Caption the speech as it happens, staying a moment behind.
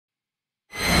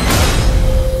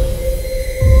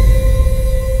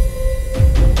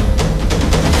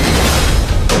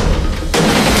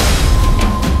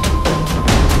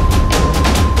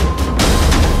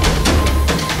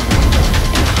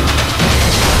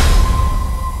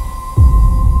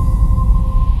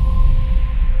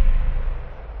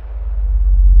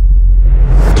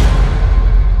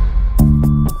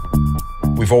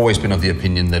We've always been of the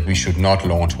opinion that we should not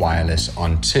launch wireless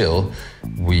until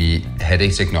we had a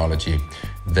technology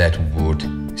that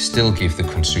would still give the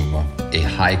consumer a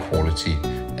high quality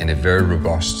and a very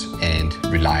robust and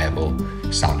reliable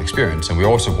sound experience. And we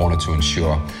also wanted to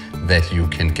ensure that you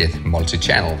can get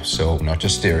multi-channel, so not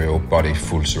just stereo, but a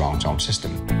full surround sound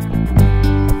system.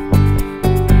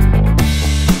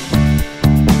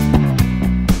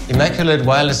 Immaculate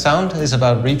Wireless Sound is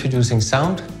about reproducing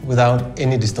sound without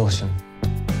any distortion.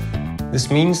 This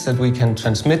means that we can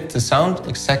transmit the sound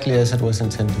exactly as it was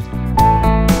intended.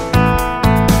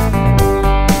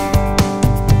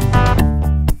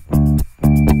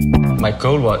 My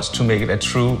goal was to make it a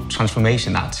true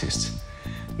transformation artist.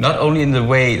 Not only in the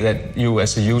way that you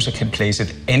as a user can place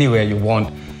it anywhere you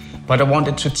want, but I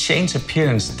wanted to change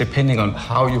appearance depending on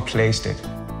how you placed it.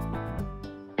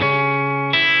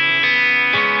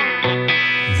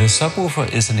 The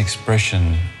subwoofer is an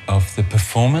expression of the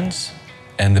performance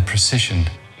and the precision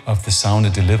of the sound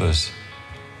it delivers.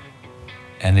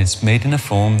 And it's made in a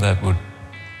form that would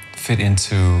fit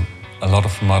into a lot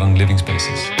of modern living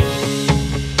spaces.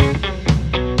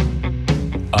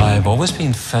 I've always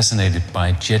been fascinated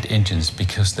by jet engines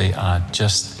because they are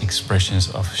just expressions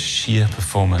of sheer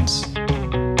performance.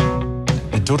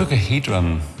 The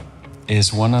dodecahedron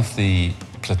is one of the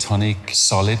platonic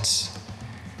solids,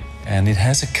 and it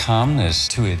has a calmness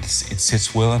to it. It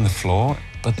sits well on the floor,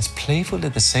 but it's playful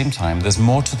at the same time. There's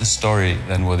more to the story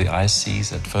than what the eye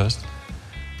sees at first.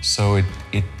 So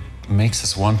it makes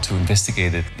us want to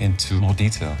investigate it into more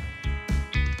detail.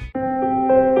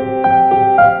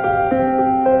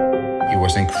 It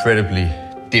was an incredibly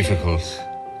difficult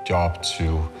job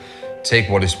to take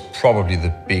what is probably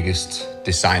the biggest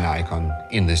design icon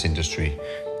in this industry,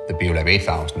 the Beolab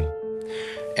 8000,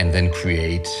 and then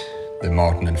create the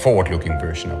modern and forward-looking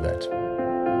version of that.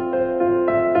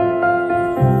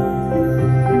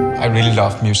 I really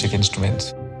love music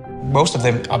instruments. Most of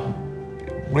them are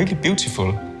really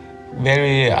beautiful,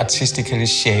 very artistically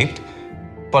shaped,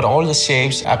 but all the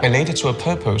shapes are related to a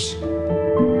purpose.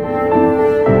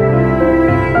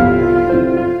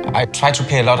 I try to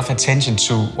pay a lot of attention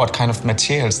to what kind of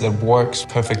materials that works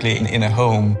perfectly in a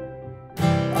home.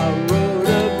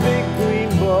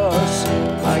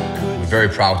 We're very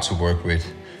proud to work with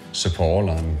Sir Paul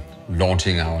on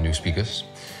launching our new speakers.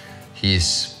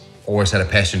 He's always had a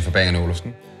passion for Bang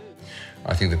Olufsen.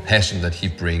 I think the passion that he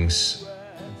brings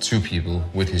to people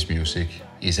with his music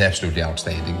is absolutely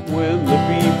outstanding. When the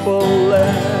people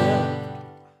laugh.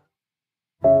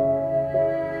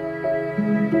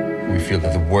 We feel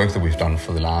that the work that we've done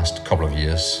for the last couple of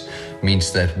years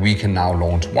means that we can now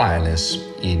launch wireless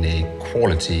in a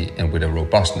quality and with a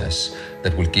robustness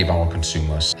that will give our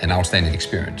consumers an outstanding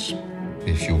experience.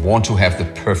 If you want to have the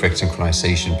perfect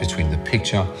synchronization between the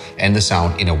picture and the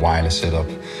sound in a wireless setup,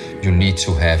 you need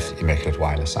to have Immaculate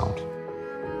Wireless Sound.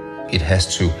 It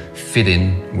has to fit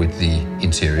in with the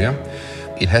interior.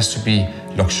 It has to be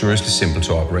luxuriously simple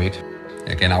to operate.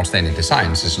 Again, outstanding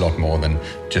designs is a lot more than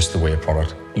just the way a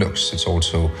product looks. It's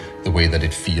also the way that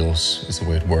it feels, it's the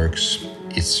way it works,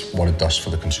 it's what it does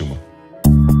for the consumer.